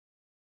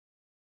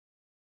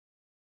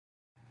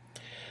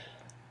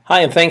Hi,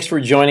 and thanks for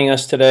joining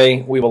us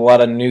today. We have a lot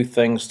of new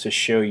things to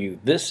show you.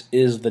 This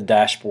is the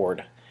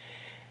dashboard.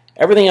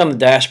 Everything on the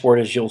dashboard,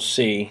 as you'll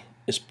see,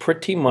 is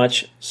pretty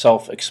much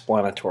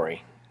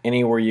self-explanatory.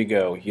 Anywhere you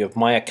go, you have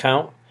My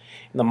Account.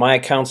 In the My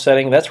Account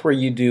setting, that's where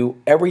you do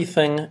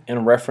everything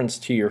in reference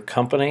to your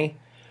company,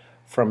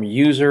 from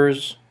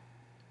users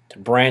to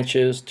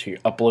branches to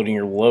uploading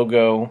your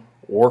logo,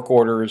 work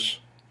orders,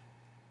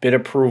 bid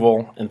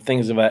approval, and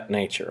things of that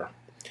nature.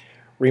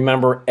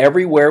 Remember,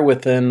 everywhere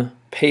within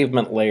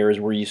Pavement layers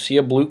where you see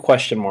a blue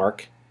question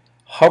mark,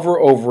 hover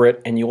over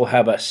it and you will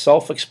have a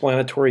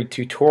self-explanatory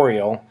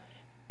tutorial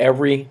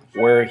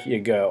everywhere you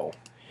go.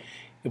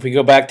 If we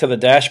go back to the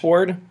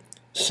dashboard,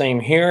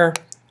 same here.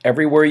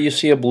 Everywhere you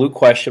see a blue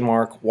question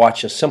mark,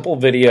 watch a simple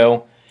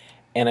video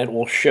and it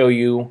will show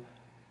you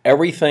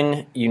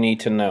everything you need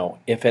to know.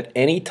 If at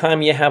any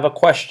time you have a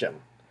question,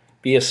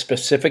 be as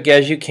specific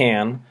as you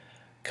can,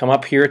 come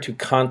up here to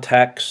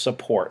contact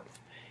support,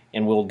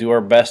 and we'll do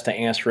our best to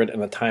answer it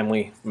in a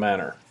timely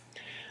manner.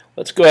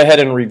 Let's go ahead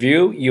and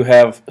review. You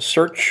have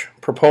search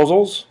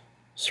proposals,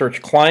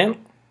 search client.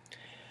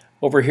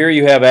 Over here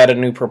you have add a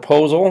new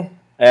proposal,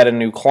 add a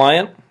new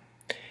client.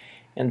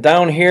 And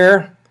down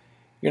here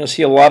you're going to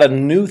see a lot of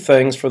new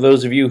things for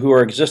those of you who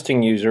are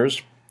existing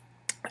users.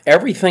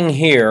 Everything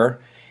here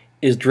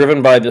is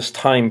driven by this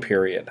time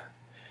period.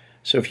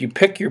 So if you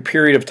pick your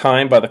period of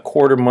time by the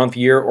quarter, month,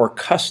 year, or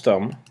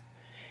custom,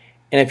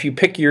 and if you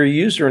pick your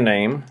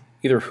username,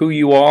 either who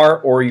you are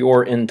or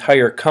your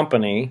entire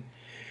company,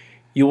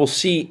 you will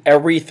see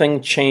everything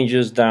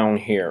changes down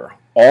here.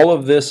 All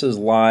of this is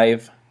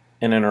live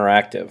and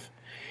interactive.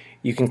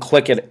 You can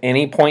click at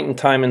any point in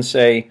time and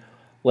say,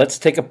 let's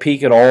take a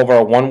peek at all of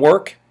our one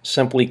work.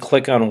 Simply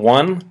click on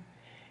one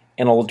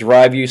and it will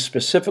drive you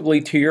specifically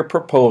to your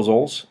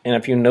proposals, and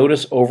if you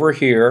notice over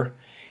here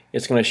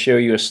it's going to show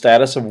you a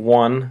status of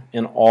one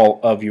in all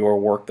of your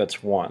work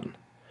that's won.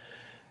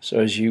 So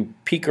as you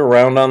peek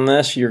around on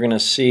this, you're going to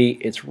see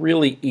it's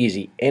really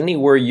easy.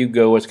 Anywhere you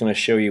go, it's going to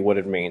show you what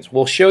it means.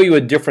 We'll show you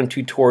a different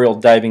tutorial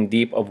diving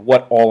deep of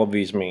what all of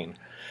these mean.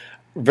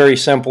 Very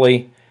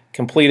simply,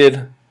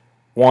 completed,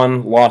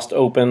 won, lost,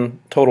 open,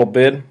 total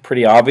bid,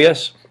 pretty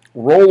obvious.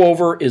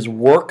 Rollover is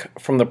work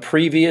from the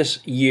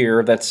previous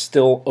year that's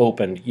still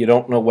open. You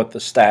don't know what the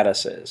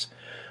status is.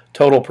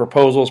 Total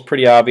proposal is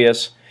pretty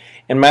obvious.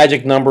 And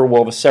magic number,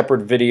 we'll have a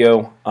separate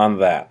video on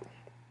that.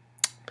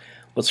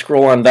 Let's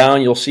scroll on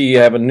down. You'll see you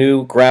have a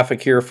new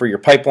graphic here for your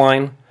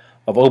pipeline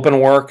of open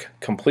work,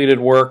 completed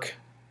work,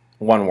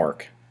 won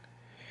work.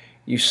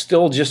 You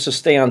still, just to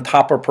stay on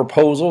top of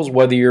proposals,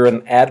 whether you're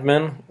an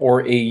admin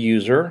or a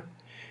user,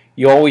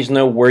 you always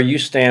know where you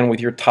stand with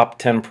your top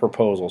 10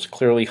 proposals.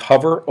 Clearly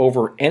hover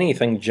over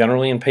anything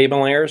generally in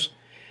pavement layers.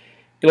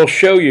 It'll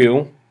show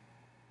you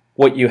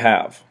what you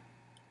have.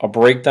 A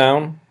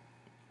breakdown,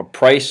 a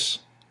price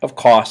of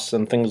costs,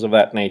 and things of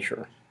that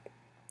nature.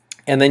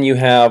 And then you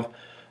have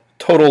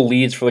total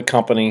leads for the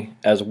company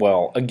as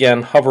well.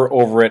 Again, hover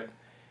over it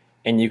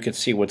and you can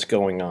see what's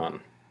going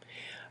on.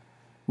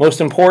 Most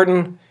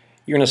important,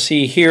 you're going to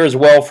see here as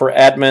well for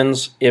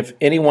admins, if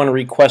anyone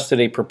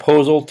requested a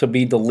proposal to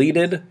be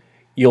deleted,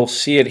 you'll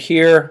see it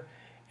here,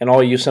 and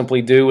all you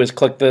simply do is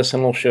click this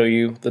and it'll show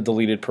you the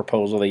deleted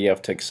proposal that you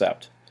have to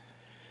accept.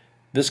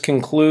 This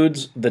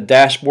concludes the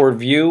dashboard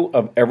view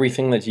of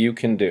everything that you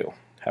can do.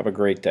 Have a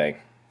great day.